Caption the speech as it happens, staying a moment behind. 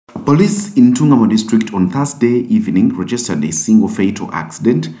Police in Ntungamo District on Thursday evening registered a single fatal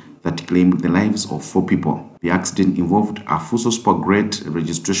accident that claimed the lives of 4 people. The accident involved a Fuso Super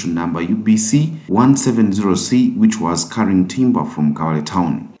registration number UBC 170C, which was carrying timber from Kabale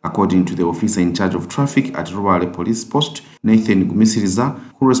town. According to the officer in charge of traffic at Rubaare Police Post, Nathan Gumisiriza,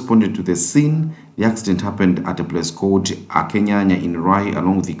 who responded to the scene, the accident happened at a place called Akenyanya in Rwahi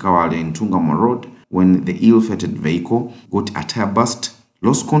along the Kabale Ntungamo road when the ill-fated vehicle got a tyre burst,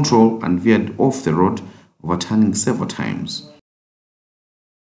 lost control and veered off the road, overturning several times.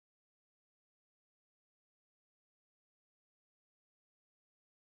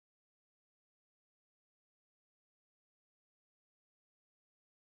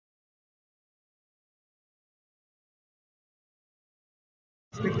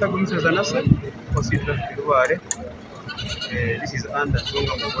 Gumisiriza, Rubaare. This is under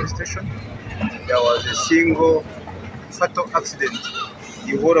Ntungamo Police Station. There was a single fatal accident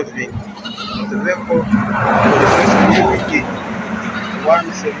involving the vehicle Birungi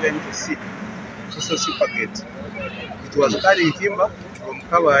 170C Fuso Super. It was carrying timber from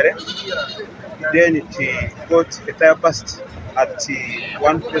Kabale, then it got a tyre burst at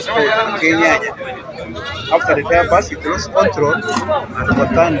one place called Akenyanya. After the tyre burst, it lost control and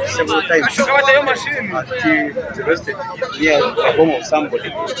overturned several times until it rested near the home of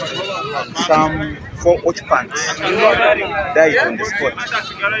somebody. And some 4 occupants died on the spot.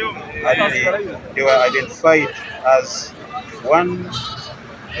 And they were identified as one.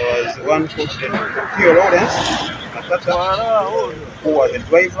 There was one called Laurence Opio Matata, who was the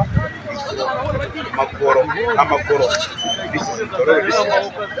driver. He's from This is Tororo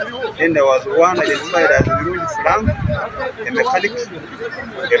District. Then there was one identified as Birungi, a mechanic,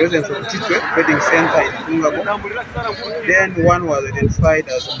 a resident of Kitwe, wedding center in Ntungamo. Then one was identified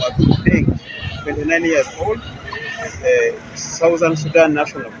as Maduk Deng, 29 years old, Southern Sudan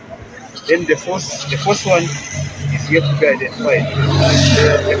national. Then the first one is yet to be identified.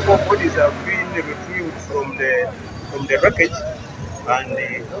 The 4 bodies have been retrieved from the wreckage, and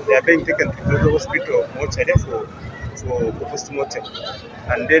they are being taken to the hospital of mortuary for post-mortem.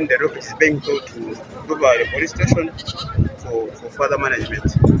 And then the wreckage is being towed to Rubaare Police Station for further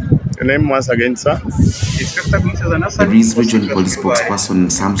management. Your name once again, sir? The Rwizi Region Police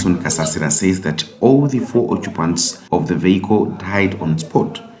Spokesperson Samson Kasasira says that all the 4 occupants of the vehicle died on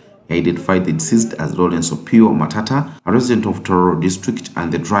spot. He identified the deceased as Laurence Opio Matata, a resident of Tororo District,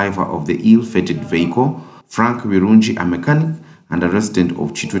 and the driver of the ill-fated vehicle, Birungi, a mechanic, and a resident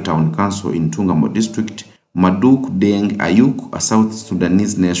of Kitwe Town Council in Ntungamo District, Maduk Deng Ayuk, a South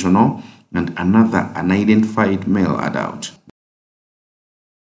Sudanese national, and another unidentified male adult.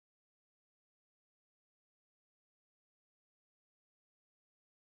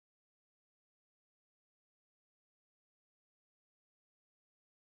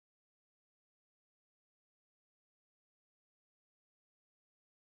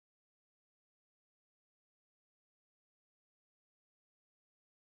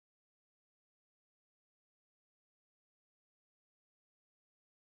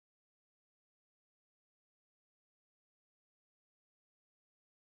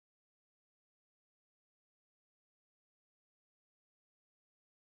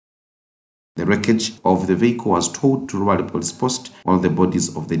 The wreckage of the vehicle was towed to Rubaare Police Post, while the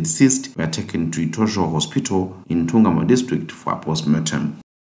bodies of the deceased were taken to Tororo Hospital in Ntungamo District for a post-mortem.